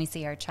it. When we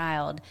see our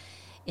child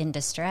in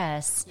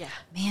distress,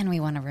 man,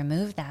 we want to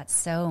remove that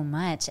so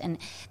much. And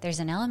there's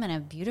an element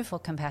of beautiful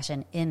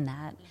compassion in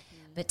that.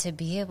 But to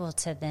be able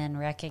to then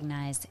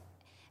recognize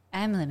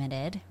I'm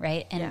limited,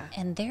 right?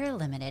 And they're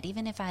limited.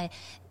 Even if I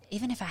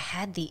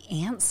had the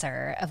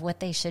answer of what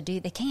they should do,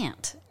 they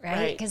can't,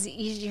 right? Because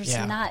you're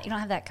just not, you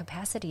don't have that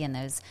capacity in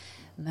those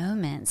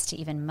moments to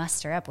even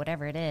muster up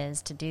whatever it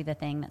is to do the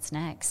thing that's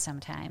next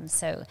sometimes.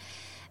 So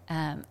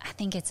I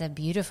think it's a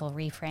beautiful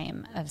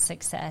reframe of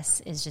success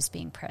is just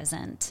being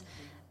present.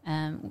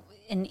 And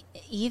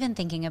even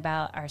thinking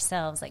about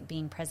ourselves, like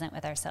being present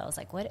with ourselves,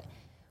 like what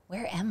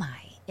where am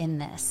I in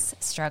this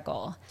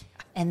struggle?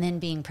 And then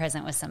being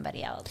present with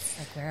somebody else.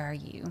 Like, where are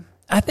you?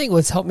 I think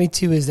what's helped me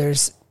too is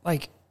there's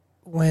like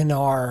when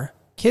our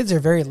kids are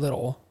very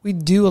little, we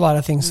do a lot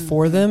of things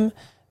for them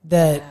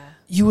that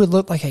you would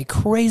look like a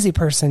crazy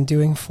person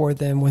doing for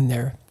them when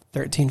they're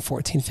 13,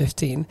 14,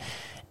 15.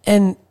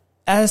 And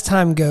as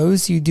time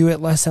goes, you do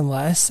it less and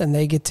less, and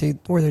they get to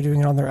where they're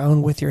doing it on their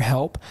own with your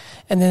help.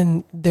 And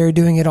then they're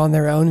doing it on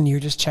their own, and you're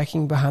just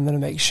checking behind them to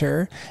make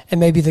sure. And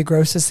maybe the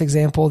grossest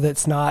example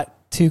that's not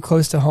too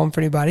close to home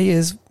for anybody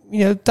is,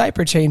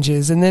 diaper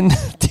changes, and then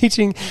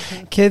teaching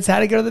kids how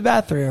to go to the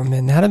bathroom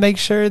and how to make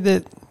sure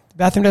that the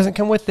bathroom doesn't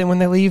come with them when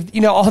they leave,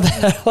 all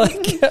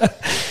that.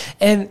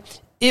 And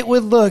it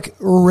would look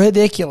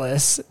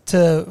ridiculous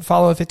to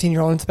follow a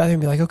 15-year-old into the bathroom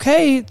and be like,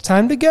 okay,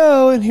 time to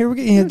go. And here we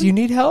go. Do you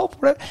need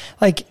help?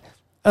 Like,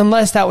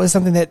 unless that was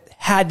something that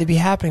had to be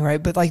happening,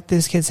 right? But like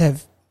these kids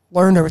have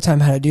learned over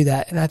time how to do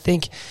that. And I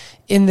think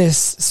in this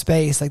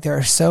space, like there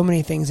are so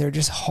many things that are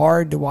just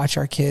hard to watch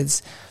our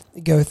kids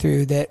go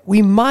through that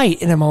we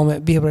might in a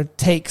moment be able to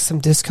take some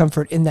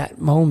discomfort in that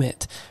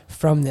moment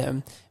from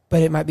them.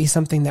 But it might be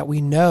something that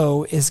we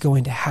know is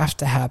going to have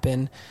to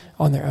happen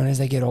on their own as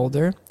they get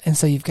older. And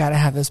so you've got to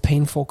have this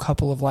painful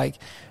couple of like,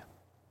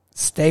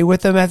 stay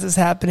with them as it's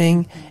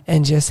happening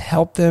and just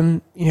help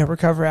them,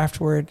 recover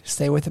afterward.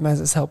 Stay with them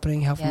as it's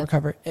happening, help them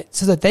recover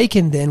so that they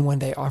can then one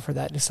day offer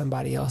that to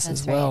somebody else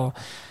as well.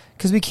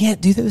 Because we can't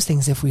do those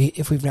things if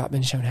we've not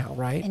been shown how,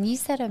 right? And you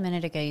said a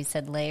minute ago, you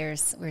said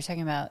layers. We were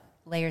talking about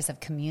layers of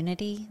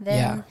community then.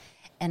 Yeah.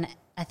 And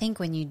I think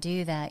when you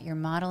do that, you're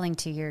modeling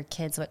to your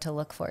kids what to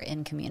look for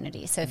in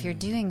community. So if you're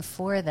doing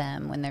for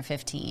them when they're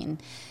 15,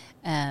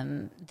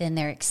 then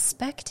they're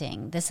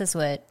expecting, this is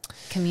what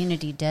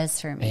community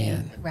does for me,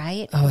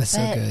 right? Oh, that's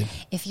so good.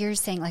 If you're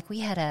saying, like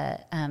we had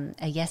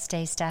a Yes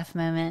Day staff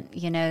moment,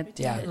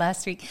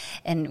 last week,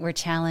 and we're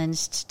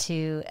challenged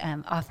to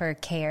offer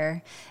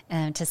care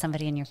to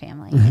somebody in your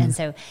family. Mm-hmm. And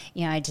so,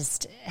 I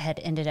just had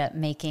ended up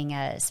making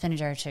a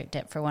spinach artichoke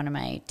dip for one of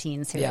my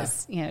teens who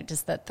was,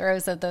 just the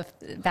throes of the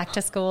back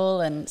to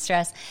school and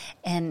stress.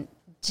 And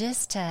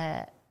just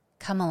to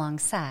come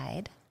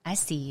alongside, I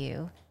see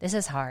you. This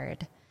is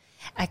hard.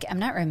 I'm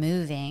not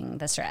removing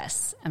the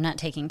stress. I'm not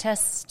taking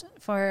tests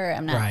for her.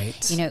 I'm not,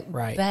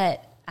 right.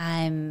 But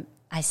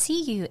I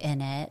see you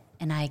in it,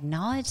 and I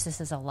acknowledge this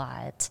is a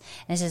lot.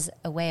 And this is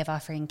a way of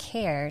offering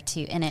care to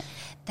you in it.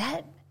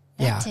 That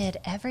did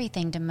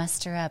everything to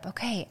muster up,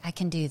 okay, I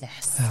can do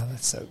this. Oh,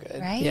 that's so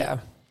good. Right? Yeah.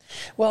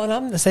 Well, and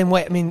I'm the same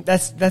way. I mean,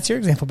 that's your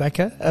example,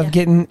 Becca, of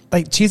getting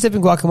like cheese dip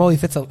and guacamole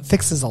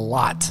fixes a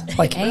lot,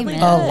 like a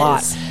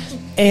lot.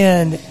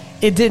 And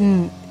it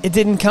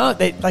didn't come.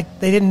 They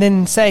didn't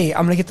then say,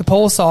 I'm going to get the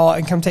pole saw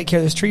and come take care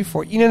of this tree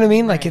for you. You know what I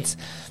mean? Like it's,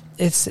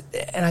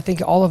 and I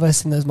think all of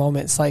us in those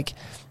moments, like,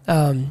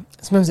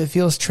 sometimes it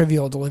feels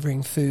trivial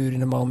delivering food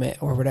in a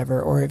moment or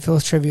whatever, or it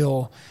feels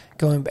trivial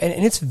going,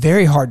 and it's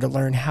very hard to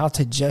learn how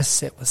to just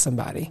sit with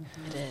somebody.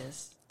 It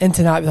is. And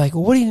to not be like,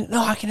 well,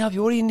 no, I can help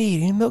you. What do you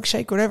need? You need a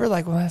milkshake, whatever.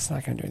 Like, well, that's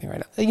not going to do anything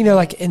right now.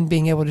 Like, and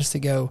being able just to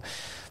go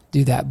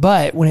do that.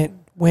 But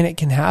when it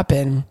can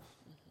happen,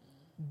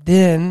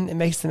 then it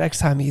makes the next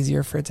time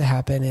easier for it to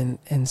happen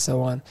and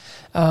so on.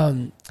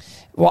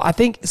 Well, I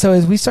think, so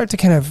as we start to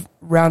kind of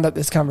round up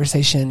this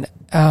conversation,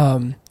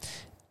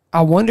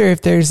 I wonder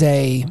if there's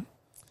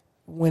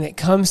when it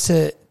comes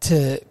to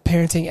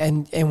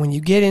parenting and when you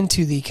get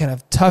into the kind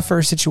of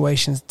toughest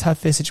situations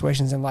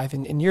in life,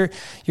 and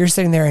you're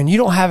sitting there and you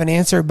don't have an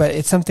answer, but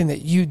it's something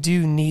that you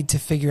do need to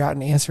figure out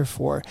an answer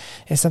for.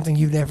 It's something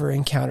you've never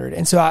encountered.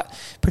 And so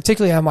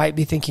I might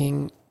be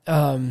thinking,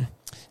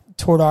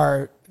 toward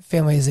our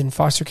families in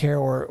foster care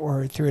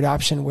or through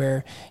adoption,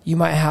 where you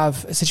might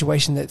have a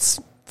situation that's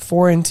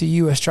foreign to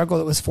you, a struggle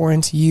that was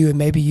foreign to you, and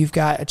maybe you've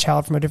got a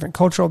child from a different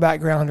cultural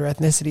background or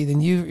ethnicity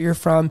than you're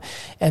from,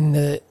 and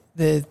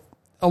the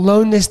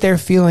aloneness they're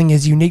feeling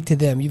is unique to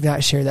them. You've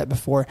not shared that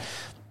before.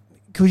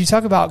 Could you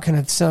talk about kind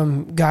of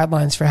some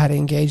guidelines for how to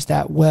engage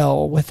that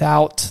well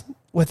without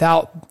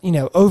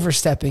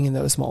overstepping in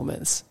those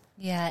moments?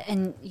 Yeah,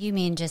 and you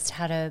mean just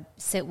how to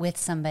sit with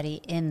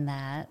somebody in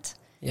that.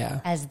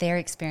 Yeah. As they're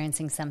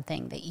experiencing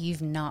something that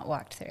you've not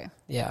walked through.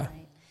 Yeah.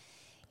 Right?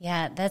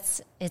 Yeah,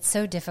 it's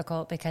so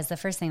difficult because the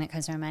first thing that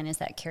comes to my mind is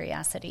that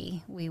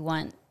curiosity. We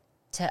want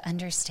to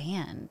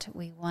understand.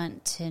 We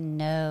want to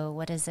know,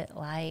 what is it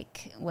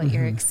like, what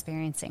you're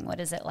experiencing? What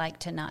is it like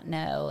to not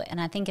know?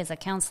 And I think as a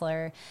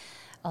counselor,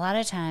 a lot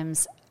of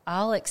times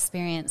I'll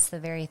experience the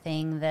very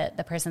thing that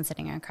the person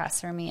sitting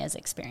across from me is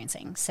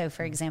experiencing. So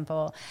for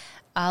example,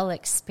 I'll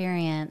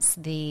experience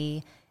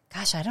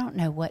gosh, I don't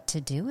know what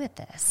to do with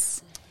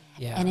this.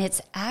 Yeah. And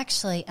it's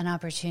actually an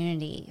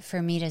opportunity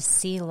for me to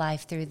see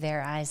life through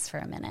their eyes for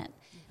a minute,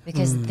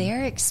 because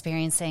they're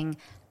experiencing,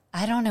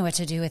 I don't know what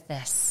to do with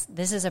this.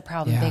 This is a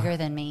problem bigger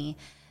than me.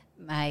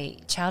 My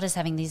child is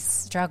having these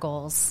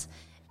struggles.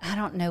 I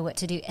don't know what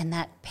to do. And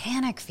that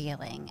panic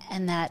feeling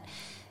and that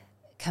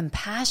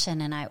compassion,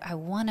 and I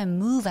want to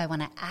move, I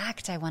want to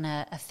act, I want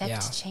to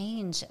affect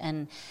change.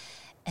 And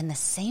the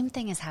same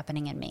thing is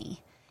happening in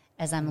me.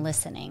 as I'm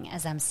listening,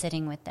 as I'm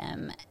sitting with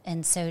them.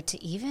 And so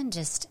to even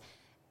just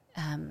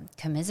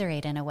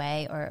commiserate in a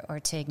way, or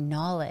to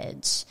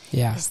acknowledge,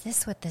 is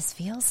this what this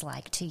feels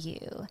like to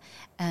you?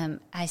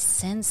 I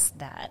sense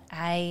that.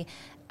 I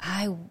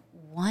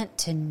want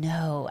to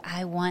know.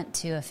 I want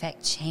to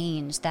affect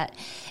change. That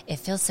it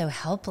feels so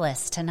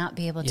helpless to not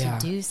be able to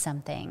do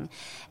something.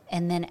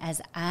 And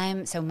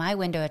then so my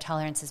window of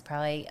tolerance is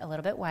probably a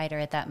little bit wider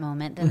at that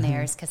moment than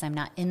theirs, because I'm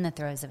not in the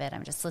throes of it.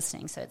 I'm just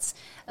listening. So it's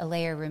a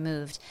layer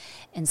removed.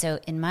 And so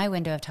in my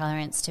window of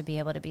tolerance, to be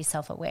able to be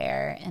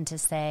self-aware and to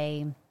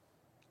say,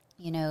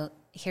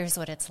 here's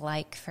what it's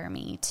like for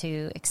me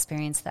to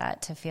experience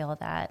that, to feel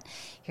that.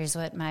 Here's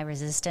what my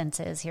resistance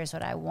is. Here's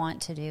what I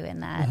want to do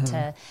in that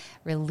to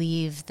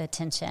relieve the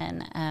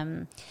tension.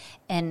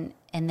 And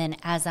then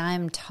as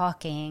I'm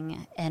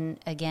talking, and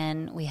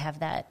again, we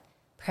have that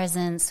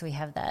presence, we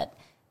have that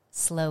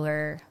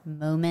slower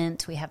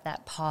moment, we have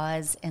that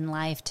pause in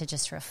life to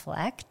just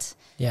reflect.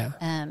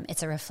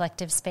 It's a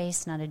reflective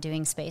space, not a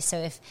doing space.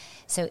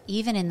 So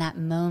even in that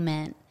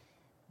moment,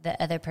 the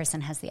other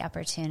person has the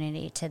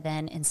opportunity to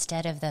then,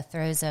 instead of the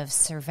throes of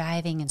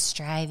surviving and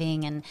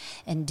striving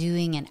and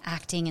doing and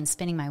acting and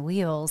spinning my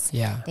wheels,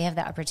 they have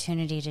the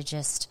opportunity to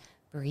just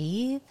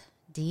breathe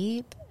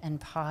deep and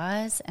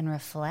pause and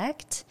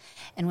reflect.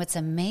 And what's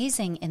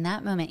amazing in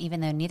that moment, even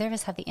though neither of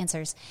us have the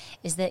answers,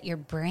 is that your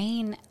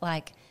brain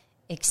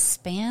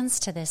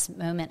expands to this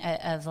moment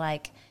of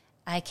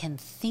I can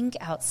think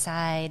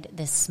outside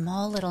this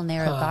small little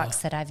narrow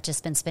box that I've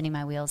just been spinning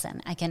my wheels in.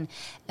 I can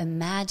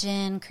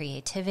imagine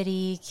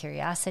creativity,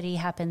 curiosity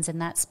happens in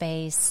that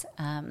space.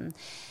 An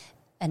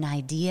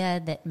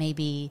idea that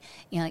maybe,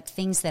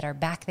 things that are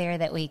back there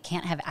that we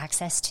can't have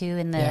access to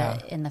in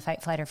the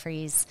fight, flight, or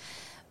freeze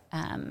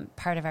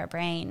part of our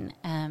brain.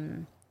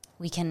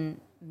 We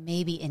can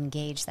maybe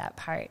engage that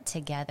part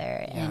together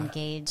and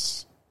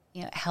engage,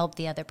 help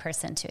the other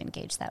person to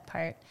engage that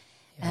part.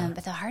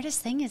 But the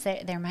hardest thing is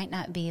that there might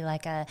not be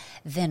a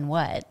then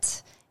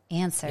what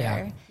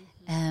answer.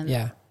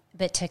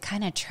 But to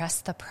kind of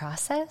trust the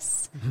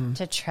process,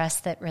 to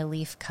trust that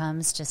relief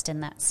comes just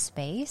in that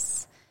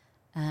space,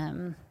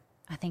 I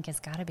think has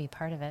got to be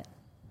part of it.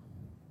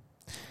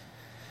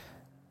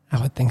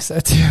 I would think so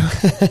too.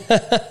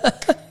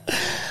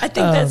 I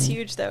think that's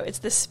huge, though. It's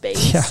the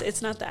space.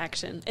 It's not the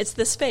action. It's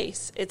the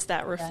space. It's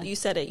that, you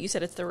said it. You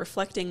said it's the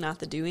reflecting, not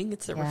the doing.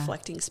 It's the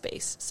reflecting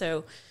space.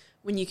 So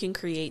when you can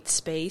create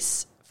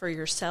space for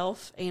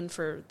yourself and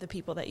for the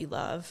people that you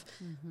love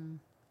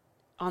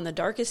on the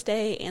darkest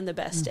day and the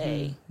best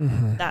day,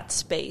 that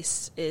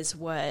space is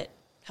what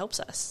helps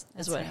us,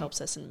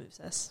 helps us and moves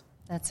us.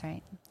 That's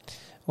right.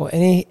 Well,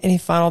 any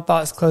final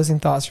thoughts, closing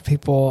thoughts for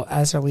people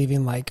as they're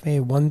leaving, maybe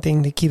one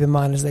thing to keep in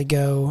mind as they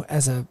go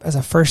as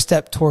a first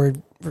step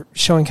toward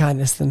showing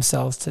kindness to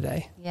themselves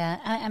today? Yeah.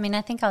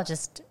 I think I'll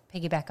just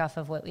piggyback off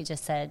of what we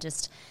just said,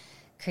 just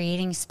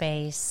creating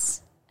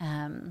space,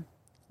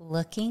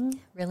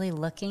 really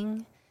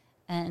looking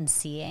and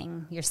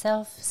seeing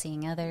yourself,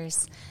 seeing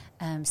others,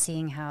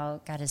 seeing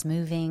how God is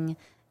moving,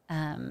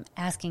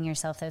 asking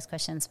yourself those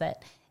questions.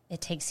 But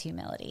it takes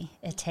humility.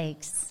 It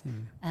takes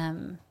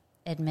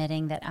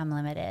admitting that I'm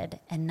limited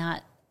and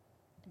not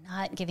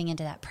giving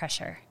into that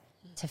pressure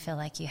to feel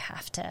like you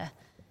have to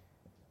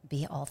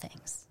be all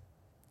things.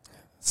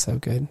 So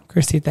good.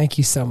 Christy, thank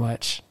you so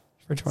much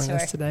for joining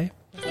us today.